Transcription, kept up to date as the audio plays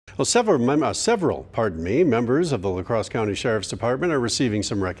Well, several members of the La Crosse County Sheriff's Department are receiving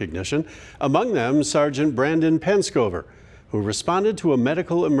some recognition. Among them, Sergeant Brandon Penscover, who responded to a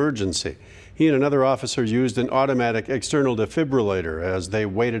medical emergency. He and another officer used an automatic external defibrillator as they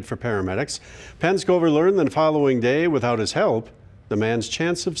waited for paramedics. Penscover learned the following day, without his help, the man's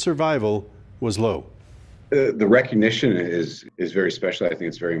chance of survival was low. The recognition is very special. I think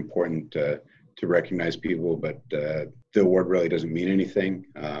it's very important to recognize people, but the award really doesn't mean anything.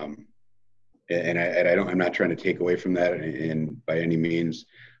 I'm not trying to take away from that by any means.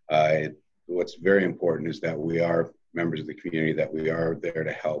 What's very important is that we are members of the community, that we are there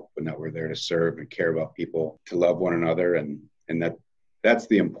to help, and that we're there to serve and care about people, to love one another, and that's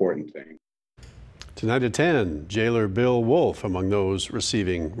the important thing. Tonight at 10, jailer Bill Wolf among those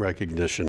receiving recognition.